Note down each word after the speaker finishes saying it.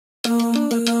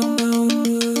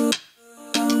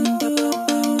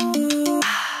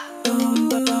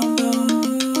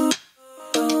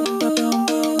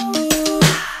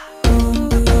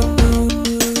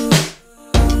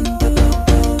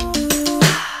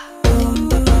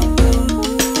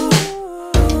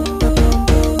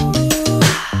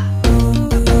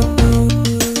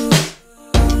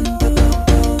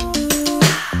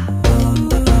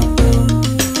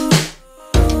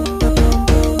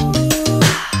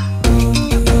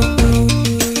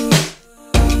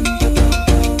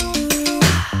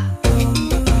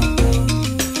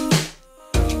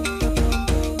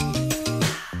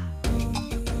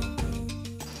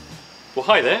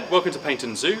Well, hi there, welcome to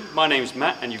Paynton Zoo. My name's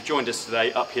Matt and you've joined us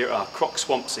today up here at our Croc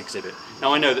Swamps exhibit.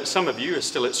 Now I know that some of you are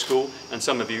still at school and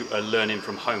some of you are learning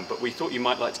from home, but we thought you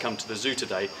might like to come to the zoo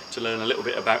today to learn a little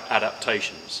bit about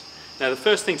adaptations. Now the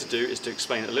first thing to do is to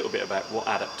explain a little bit about what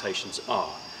adaptations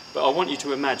are. But I want you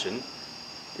to imagine,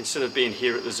 instead of being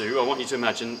here at the zoo, I want you to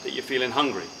imagine that you're feeling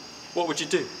hungry. What would you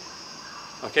do?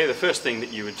 Okay, the first thing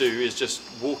that you would do is just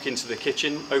walk into the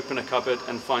kitchen, open a cupboard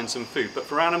and find some food. But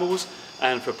for animals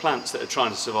and for plants that are trying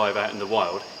to survive out in the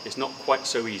wild, it's not quite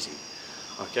so easy.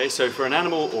 Okay, so for an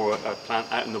animal or a plant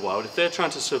out in the wild, if they're trying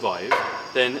to survive,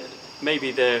 then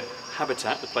maybe their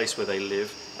habitat, the place where they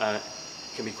live,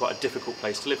 can be quite a difficult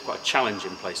place to live, quite a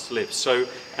challenging place to live. So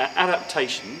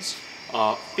adaptations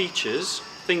are features,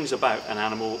 things about an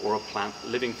animal or a plant,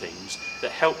 living things, that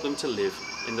help them to live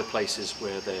in the places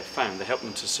where they're found. They help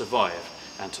them to survive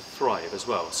and to thrive as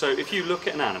well. So if you look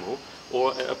at an animal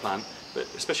or a plant, but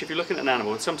especially if you're looking at an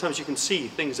animal, sometimes you can see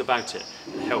things about it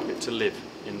that help it to live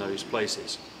in those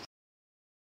places.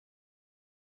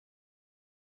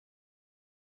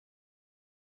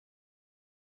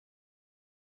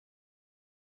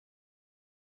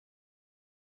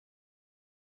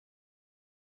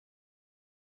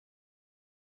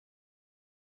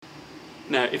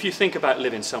 Now, if you think about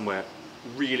living somewhere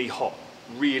really hot,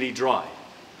 really dry,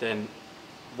 then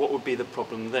what would be the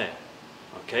problem there?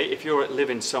 Okay, if you're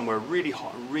living somewhere really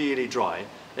hot and really dry,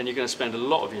 then you're going to spend a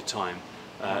lot of your time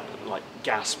like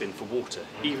gasping for water,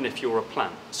 even if you're a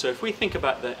plant. So if we think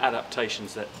about the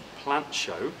adaptations that plants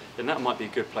show, then that might be a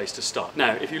good place to start.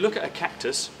 Now, if you look at a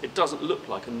cactus, it doesn't look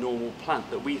like a normal plant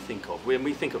that we think of. When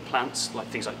we think of plants, like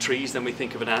things like trees, then we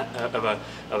think of a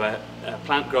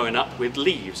plant growing up with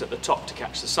leaves at the top to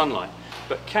catch the sunlight.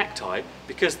 But cacti,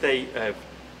 because they have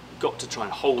got to try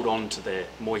and hold on to their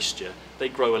moisture, they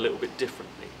grow a little bit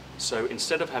differently. So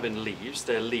instead of having leaves,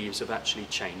 their leaves have actually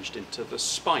changed into the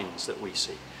spines that we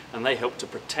see, and they help to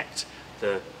protect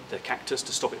the cactus,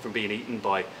 to stop it from being eaten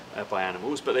by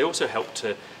animals, but they also help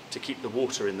to keep the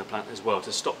water in the plant as well,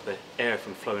 to stop the air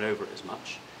from flowing over it as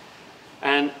much.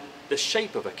 And the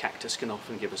shape of a cactus can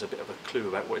often give us a bit of a clue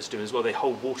about what it's doing as well. They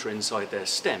hold water inside their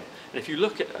stem. And if you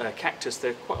look at a cactus,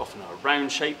 they're quite often a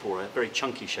round shape or a very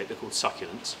chunky shape. They're called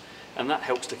succulents, and that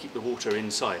helps to keep the water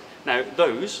inside. Now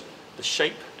those, the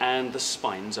shape and the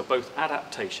spines, are both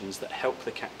adaptations that help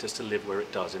the cactus to live where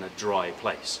it does, in a dry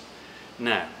place.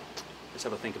 Now, let's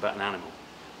have a think about an animal.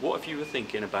 What if you were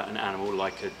thinking about an animal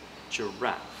like a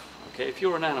giraffe? Okay, if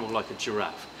you're an animal like a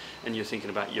giraffe and you're thinking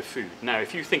about your food. Now,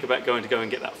 if you think about going to go and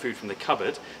get that food from the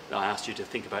cupboard that I asked you to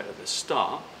think about at the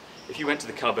start, if you went to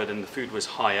the cupboard and the food was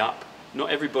high up, not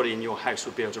everybody in your house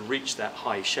would be able to reach that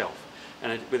high shelf.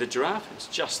 And with a giraffe, it's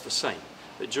just the same.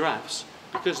 The giraffes,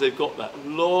 because they've got that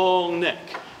long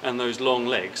neck and those long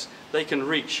legs, they can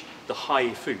reach the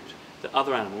high food that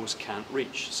other animals can't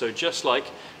reach. So just like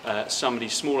somebody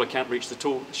smaller can't reach the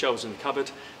tall shelves in the cupboard,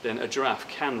 then a giraffe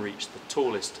can reach the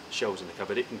tallest shelves in the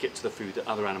cupboard. It can get to the food that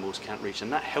other animals can't reach,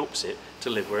 and that helps it to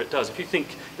live where it does. If you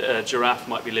think that a giraffe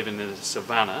might be living in the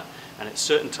savannah, and at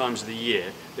certain times of the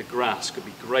year the grass could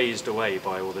be grazed away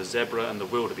by all the zebra and the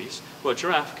wildebeest, well, a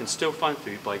giraffe can still find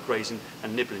food by grazing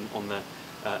and nibbling on the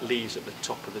leaves at the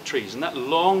top of the trees. And that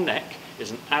long neck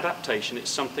is an adaptation. It's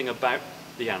something about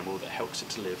the animal that helps it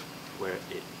to live where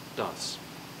it does.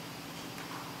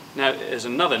 Now, there's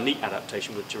another neat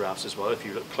adaptation with giraffes as well. If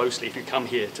you look closely, if you come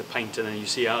here to Paynton and you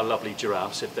see our lovely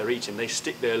giraffes, if they're eating, they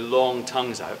stick their long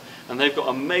tongues out, and they've got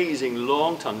amazing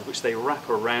long tongues which they wrap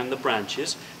around the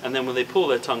branches, and then when they pull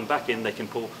their tongue back in, they can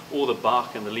pull all the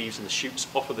bark and the leaves and the shoots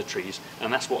off of the trees,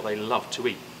 and that's what they love to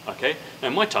eat. Okay, now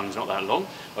my tongue's not that long,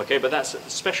 okay, but that's a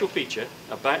special feature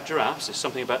about giraffes. It's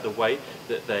something about the way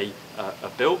that they are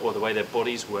built, or the way their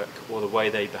bodies work, or the way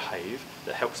they behave,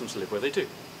 that helps them to live where they do.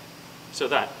 So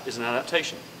that is an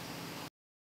adaptation.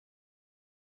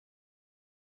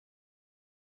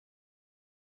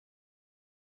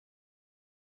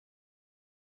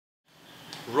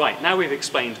 Right, now we've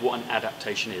explained what an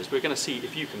adaptation is, we're going to see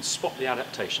if you can spot the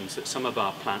adaptations that some of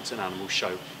our plants and animals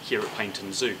show here at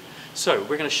Paynton Zoo. So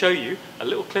we're going to show you a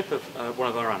little clip of one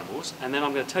of our animals, and then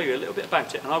I'm going to tell you a little bit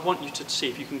about it, and I want you to see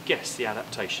if you can guess the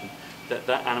adaptation that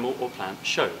that animal or plant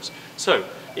shows. So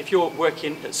if you're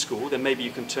working at school, then maybe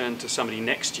you can turn to somebody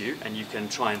next to you and you can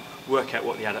try and work out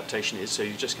what the adaptation is, so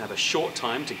you just have a short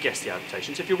time to guess the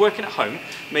adaptations. If you're working at home,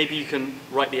 maybe you can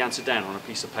write the answer down on a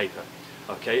piece of paper.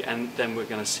 Okay, and then we're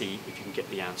going to see if you can get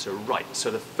the answer right.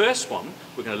 So the first one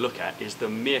we're going to look at is the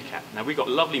meerkat. Now we've got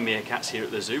lovely meerkats here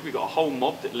at the zoo. We've got a whole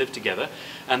mob that live together,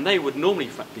 and they would normally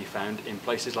be found in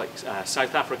places like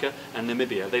South Africa and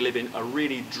Namibia. They live in a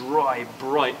really dry,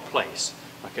 bright place,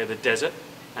 okay, the desert,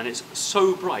 and it's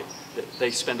so bright that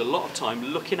they spend a lot of time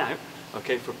looking out,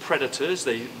 okay, for predators.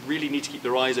 They really need to keep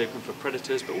their eyes open for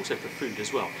predators, but also for food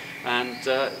as well. And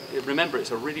remember,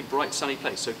 it's a really bright, sunny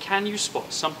place. So can you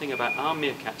spot something about our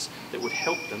meerkats that would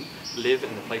help them live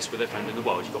in the place where they're found in the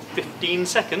wild? You've got 15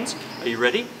 seconds. Are you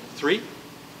ready? 3,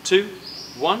 2,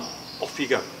 1, off you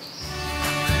go.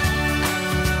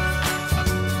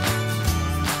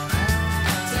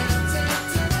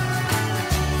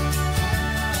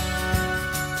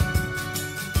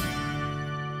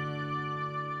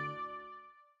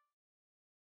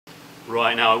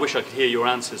 Right, now I wish I could hear your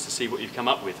answers to see what you've come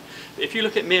up with. If you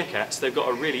look at meerkats, they've got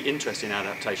a really interesting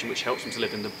adaptation which helps them to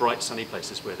live in the bright sunny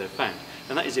places where they're found.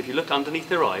 And that is, if you look underneath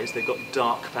their eyes, they've got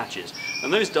dark patches.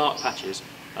 And those dark patches,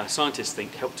 scientists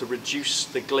think, help to reduce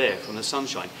the glare from the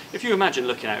sunshine. If you imagine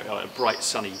looking out at a bright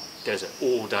sunny desert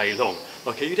all day long,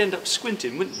 okay, you'd end up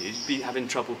squinting, wouldn't you? You'd be having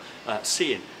trouble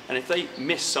seeing. And if they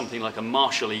miss something like a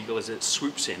martial eagle as it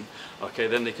swoops in, okay,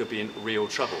 then they could be in real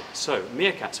trouble. So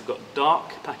meerkats have got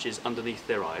dark patches underneath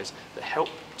their eyes that help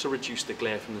to reduce the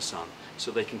glare from the sun, so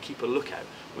they can keep a lookout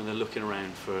when they're looking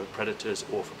around for predators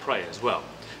or for prey as well.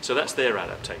 So that's their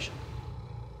adaptation.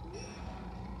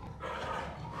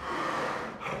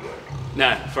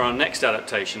 Now, for our next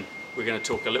adaptation, we're going to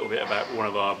talk a little bit about one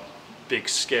of our big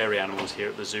scary animals here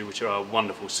at the zoo, which are our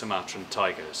wonderful Sumatran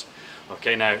tigers.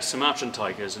 Okay, now Sumatran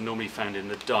tigers are normally found in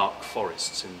the dark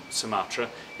forests in Sumatra,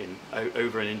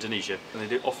 over in Indonesia, and they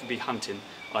do often be hunting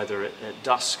either at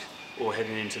dusk or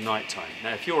heading into night time.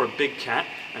 Now if you're a big cat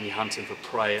and you're hunting for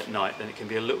prey at night, then it can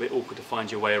be a little bit awkward to find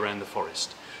your way around the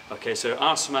forest. Okay, so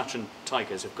our Sumatran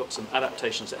tigers have got some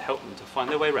adaptations that help them to find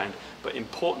their way around, but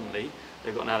importantly,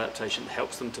 they've got an adaptation that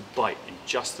helps them to bite in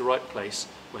just the right place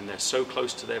when they're so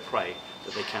close to their prey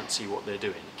that they can't see what they're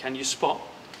doing. Can you spot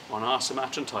on our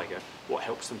Sumatran tiger what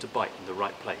helps them to bite in the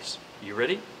right place? Are you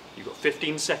ready? You've got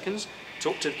 15 seconds.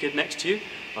 Talk to the kid next to you,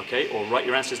 okay, or write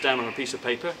your answers down on a piece of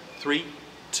paper. 3,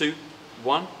 2,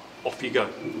 1, off you go.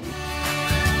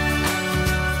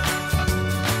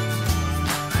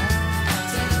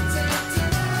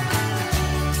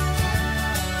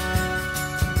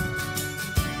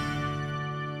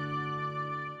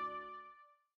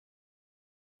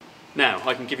 Now,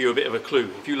 I can give you a bit of a clue.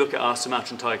 If you look at our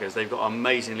Sumatran tigers, they've got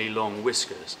amazingly long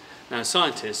whiskers. Now,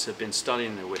 scientists have been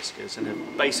studying their whiskers and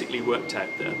have basically worked out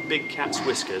that a big cat's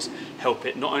whiskers help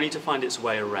it not only to find its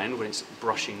way around when it's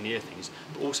brushing near things,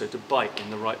 but also to bite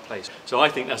in the right place. So I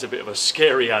think that's a bit of a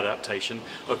scary adaptation.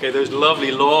 Okay, those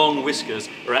lovely long whiskers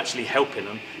are actually helping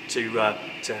them to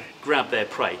grab their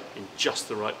prey in just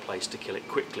the right place to kill it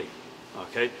quickly.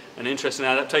 Okay, an interesting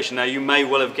adaptation. Now, you may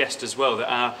well have guessed as well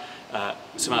that our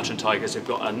Sumatran tigers have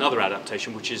got another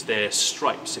adaptation, which is their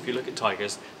stripes. If you look at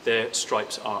tigers, their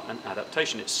stripes are an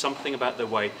adaptation. It's something about the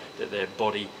way that their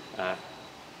body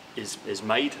is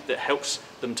made that helps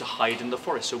them to hide in the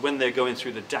forest. So when they're going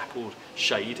through the dappled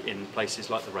shade in places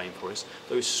like the rainforest,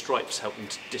 those stripes help them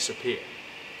to disappear.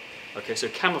 Okay, so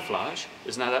camouflage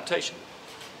is an adaptation.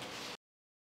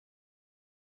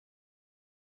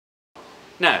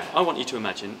 Now, I want you to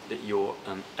imagine that you're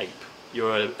an ape.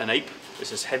 You're an ape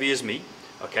that's as heavy as me,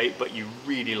 okay, but you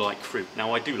really like fruit.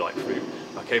 Now, I do like fruit,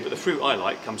 okay, but the fruit I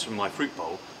like comes from my fruit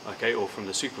bowl, okay, or from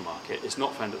the supermarket. It's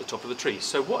not found at the top of the tree.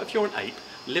 So what if you're an ape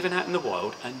living out in the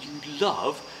wild and you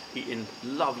love eating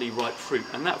lovely ripe fruit,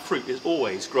 and that fruit is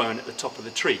always growing at the top of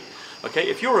the tree? Okay,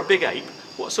 if you're a big ape,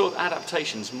 what sort of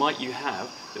adaptations might you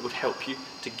have that would help you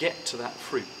to get to that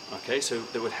fruit? Okay, so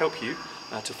that would help you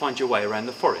to find your way around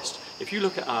the forest. If you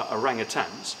look at our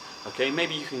orangutans, okay,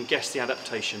 maybe you can guess the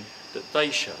adaptation that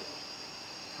they show.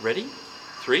 Ready?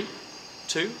 3,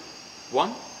 2, 1,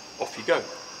 off you go.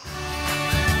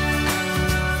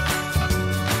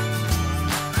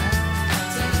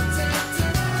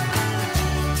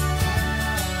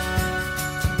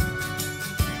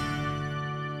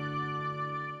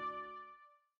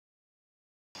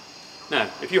 Now,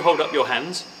 if you hold up your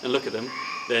hands and look at them,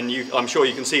 then I'm sure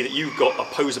you can see that you've got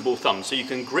opposable thumbs, so you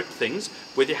can grip things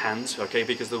with your hands, okay,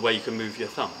 because of the way you can move your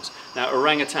thumbs. Now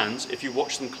orangutans, if you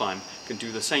watch them climb, can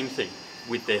do the same thing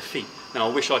with their feet. Now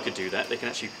I wish I could do that. They can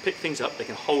actually pick things up, they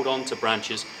can hold on to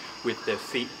branches with their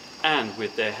feet and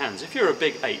with their hands. If you're a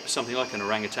big ape, something like an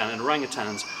orangutan, and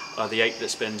orangutans are the ape that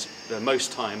spends the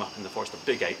most time up in the forest, the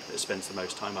big ape that spends the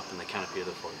most time up in the canopy of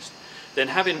the forest, then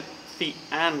having feet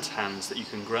and hands that you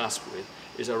can grasp with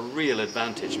is a real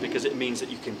advantage, because it means that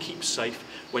you can keep safe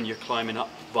when you're climbing up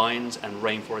vines and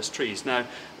rainforest trees. Now,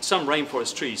 some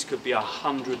rainforest trees could be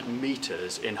 100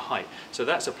 meters in height, so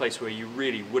that's a place where you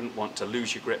really wouldn't want to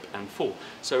lose your grip and fall.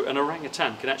 So an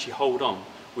orangutan can actually hold on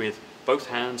with both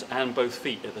hands and both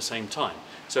feet at the same time.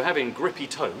 So having grippy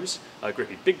toes,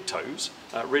 grippy big toes,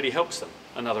 really helps them.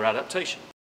 Another adaptation.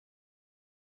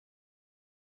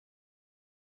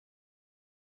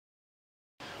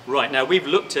 Right, now we've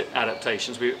looked at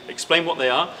adaptations, we've explained what they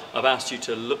are. I've asked you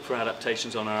to look for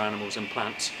adaptations on our animals and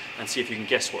plants and see if you can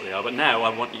guess what they are. But now I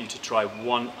want you to try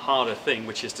one harder thing,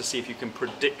 which is to see if you can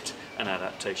predict an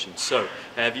adaptation. So,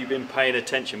 have you been paying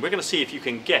attention? We're going to see if you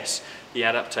can guess the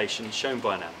adaptation shown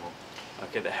by an animal,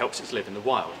 okay, that helps it live in the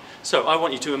wild. So I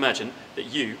want you to imagine that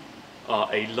you are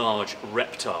a large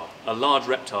reptile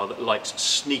that likes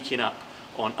sneaking up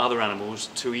on other animals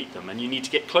to eat them, and you need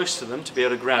to get close to them to be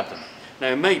able to grab them.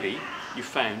 Now maybe you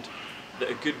found that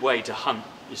a good way to hunt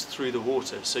is through the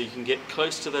water, so you can get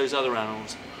close to those other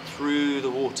animals through the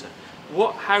water.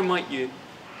 How might your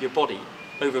body,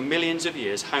 over millions of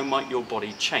years, how might your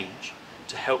body change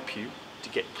to help you to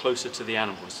get closer to the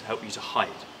animals, to help you to hide?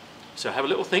 So have a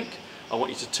little think. I want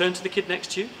you to turn to the kid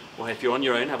next to you, or if you're on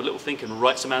your own, have a little think and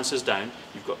write some answers down.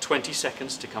 You've got 20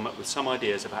 seconds to come up with some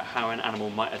ideas about how an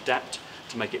animal might adapt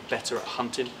to make it better at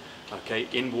hunting, okay,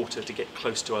 in water, to get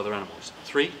close to other animals.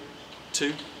 3,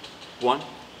 2, 1,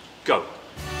 go.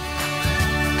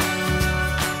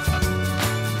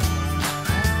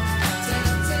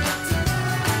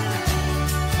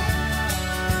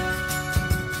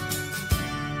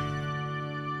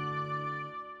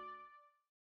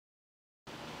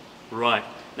 Right,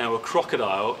 now a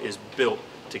crocodile is built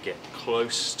to get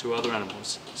close to other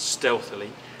animals stealthily.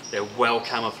 They're well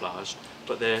camouflaged,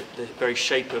 but the very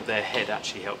shape of their head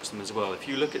actually helps them as well. If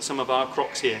you look at some of our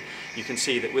crocs here, you can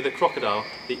see that with a crocodile,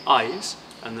 the eyes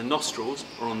and the nostrils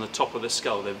are on the top of the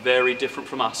skull. They're very different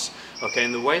from us, okay,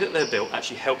 and the way that they're built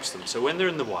actually helps them. So when they're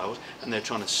in the wild and they're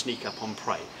trying to sneak up on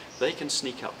prey, they can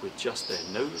sneak up with just their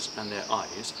nose and their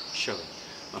eyes showing.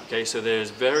 Okay, so there's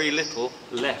very little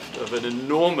left of an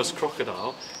enormous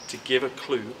crocodile to give a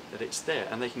clue that it's there,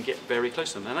 and they can get very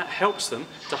close to them, and that helps them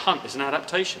to hunt. It's an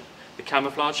adaptation. The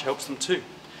camouflage helps them too,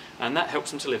 and that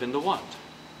helps them to live in the wild.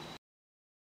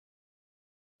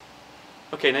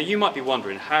 Okay, now you might be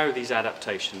wondering how these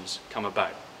adaptations come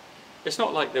about. It's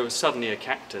not like there was suddenly a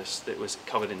cactus that was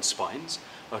covered in spines,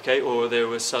 okay, or there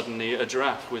was suddenly a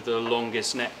giraffe with the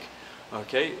longest neck,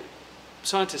 okay.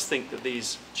 Scientists think that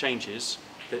these changes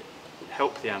that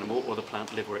help the animal or the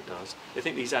plant live where it does, they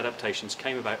think these adaptations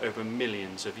came about over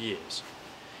millions of years.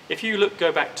 If you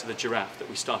go back to the giraffe that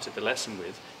we started the lesson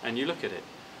with, and you look at it,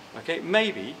 okay,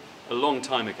 maybe a long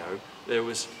time ago there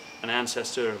was an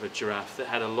ancestor of a giraffe that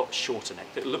had a lot shorter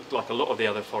neck, that looked like a lot of the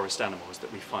other forest animals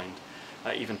that we find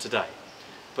even today.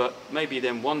 But maybe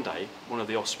then one day, one of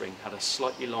the offspring had a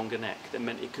slightly longer neck that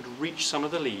meant it could reach some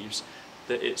of the leaves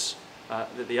that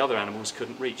that the other animals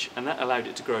couldn't reach, and that allowed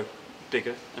it to grow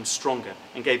bigger and stronger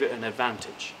and gave it an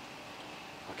advantage.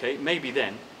 Okay, maybe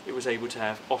then it was able to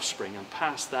have offspring and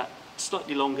pass that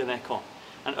slightly longer neck on.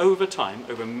 And over time,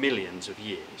 over millions of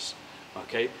years,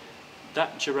 okay,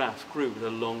 that giraffe grew with a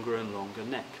longer and longer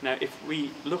neck. Now, if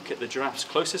we look at the giraffe's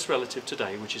closest relative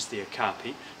today, which is the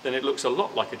okapi, then it looks a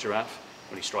lot like a giraffe,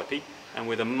 only stripy, and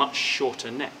with a much shorter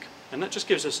neck. And that just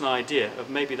gives us an idea of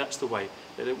maybe that's the way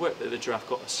that it worked, that the giraffe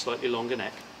got a slightly longer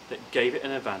neck that gave it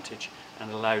an advantage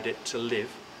and allowed it to live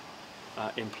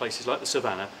in places like the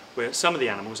savannah, where some of the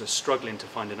animals are struggling to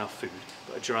find enough food,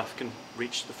 but a giraffe can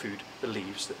reach the food, the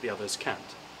leaves, that the others can't.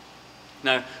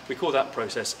 Now, we call that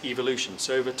process evolution.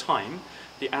 So over time,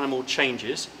 the animal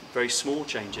changes, very small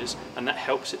changes, and that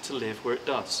helps it to live where it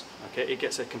does. Okay? It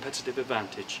gets a competitive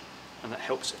advantage, and that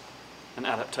helps it, an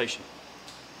adaptation.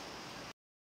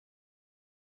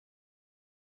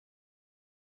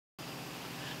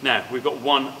 Now, we've got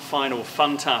one final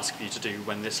fun task for you to do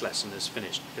when this lesson is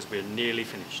finished, because we're nearly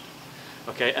finished.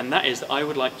 Okay, and that is that I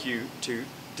would like you to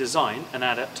design an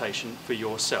adaptation for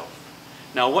yourself.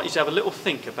 Now I want you to have a little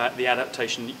think about the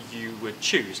adaptation that you would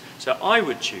choose. So I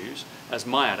would choose as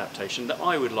my adaptation that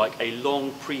I would like a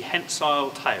long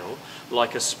prehensile tail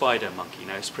like a spider monkey.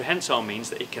 Now prehensile means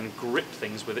that it can grip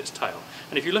things with its tail.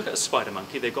 And if you look at a spider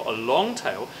monkey, they've got a long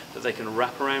tail that they can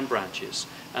wrap around branches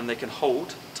and they can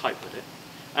hold tight with it.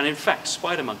 And in fact,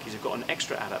 spider monkeys have got an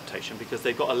extra adaptation because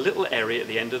they've got a little area at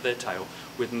the end of their tail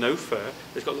with no fur.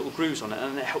 They've got little grooves on it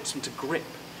and it helps them to grip.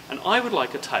 And I would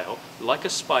like a tail like a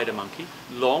spider monkey,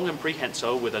 long and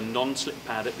prehensile with a non-slip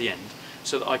pad at the end,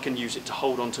 so that I can use it to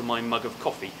hold onto my mug of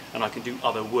coffee and I can do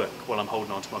other work while I'm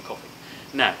holding onto my coffee.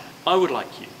 Now, I would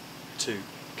like you to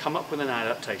come up with an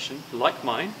adaptation like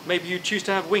mine. Maybe you choose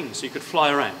to have wings so you could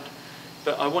fly around.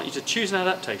 But I want you to choose an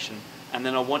adaptation and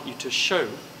then I want you to show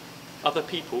other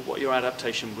people what your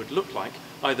adaptation would look like,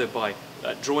 either by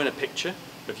drawing a picture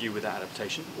of you with that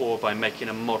adaptation or by making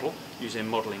a model using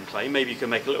modelling clay. Maybe you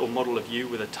can make a little model of you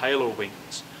with a tail or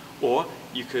wings, or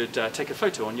you could take a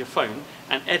photo on your phone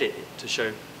and edit it to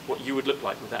show what you would look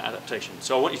like with that adaptation.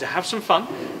 So I want you to have some fun,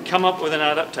 come up with an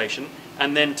adaptation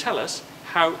and then tell us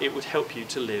how it would help you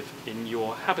to live in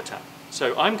your habitat.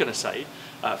 So I'm going to say,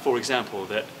 for example,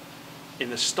 that in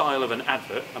the style of an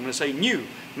advert, I'm going to say, new,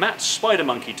 Matt's spider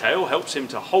monkey tail helps him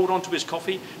to hold onto his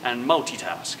coffee and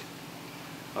multitask.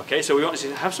 Okay, so we want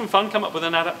to have some fun, come up with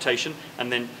an adaptation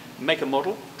and then make a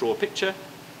model, draw a picture,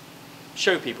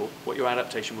 show people what your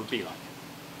adaptation would be like.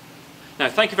 Now,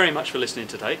 thank you very much for listening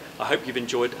today. I hope you've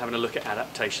enjoyed having a look at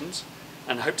adaptations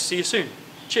and I hope to see you soon.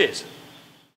 Cheers.